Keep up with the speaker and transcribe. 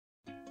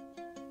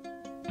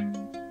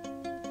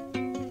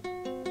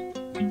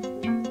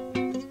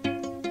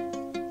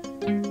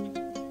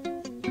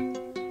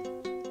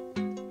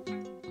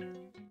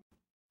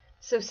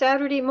So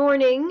Saturday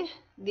morning,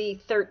 the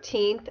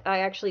 13th, I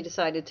actually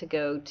decided to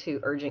go to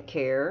urgent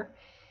care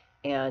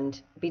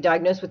and be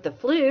diagnosed with the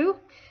flu.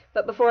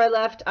 But before I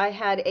left, I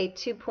had a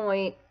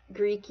 2-point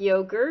Greek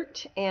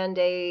yogurt and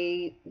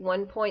a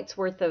 1 point's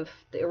worth of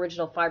the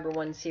original Fiber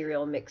One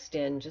cereal mixed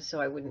in, just so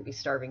I wouldn't be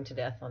starving to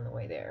death on the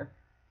way there.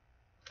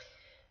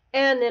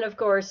 And then, of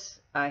course,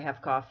 I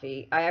have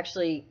coffee. I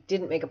actually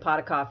didn't make a pot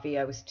of coffee.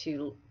 I was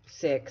too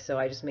sick, so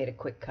I just made a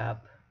quick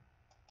cup.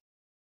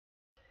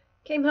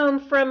 Came home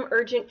from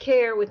urgent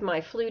care with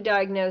my flu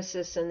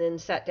diagnosis and then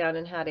sat down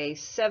and had a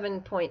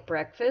 7-point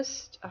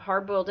breakfast, a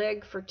hard-boiled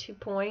egg for 2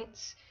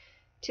 points,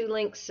 2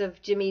 links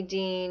of Jimmy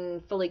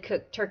Dean fully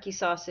cooked turkey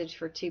sausage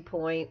for 2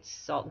 points,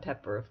 salt and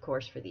pepper, of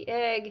course, for the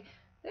egg,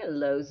 a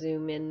low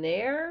zoom in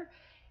there.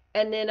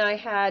 And then I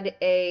had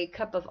a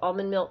cup of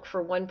almond milk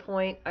for 1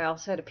 point. I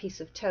also had a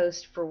piece of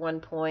toast for 1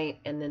 point,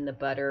 and then the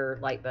butter,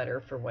 light butter,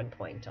 for 1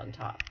 point on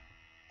top.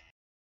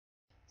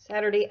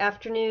 Saturday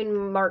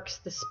afternoon marks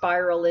the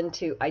spiral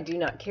into I do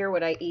not care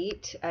what I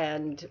eat,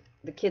 and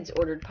the kids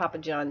ordered Papa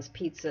John's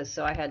pizza,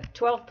 so I had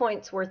 12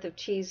 points worth of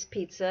cheese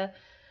pizza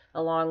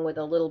along with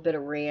a little bit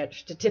of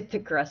ranch to dip the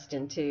crust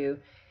into.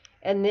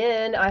 And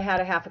then I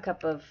had a half a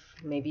cup of,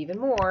 maybe even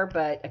more,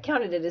 but I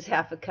counted it as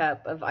half a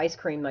cup of ice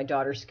cream. My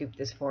daughter scooped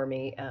this for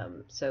me,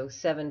 so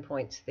 7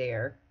 points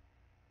there.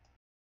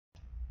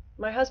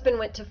 My husband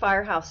went to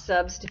Firehouse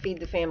Subs to feed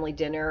the family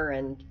dinner,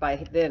 and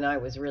by then I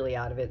was really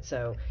out of it,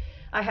 so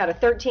I had a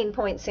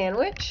 13-point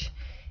sandwich,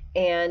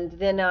 and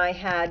then I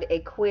had a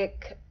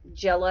quick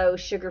Jell-O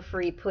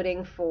sugar-free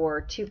pudding for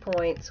 2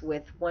 points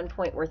with 1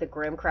 point worth of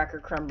graham cracker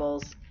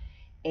crumbles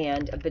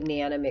and a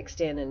banana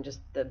mixed in, and just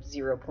the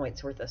 0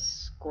 points worth of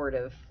squirt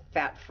of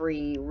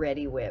fat-free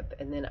Ready Whip.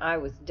 And then I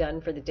was done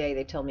for the day.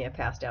 They told me I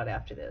passed out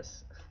after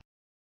this.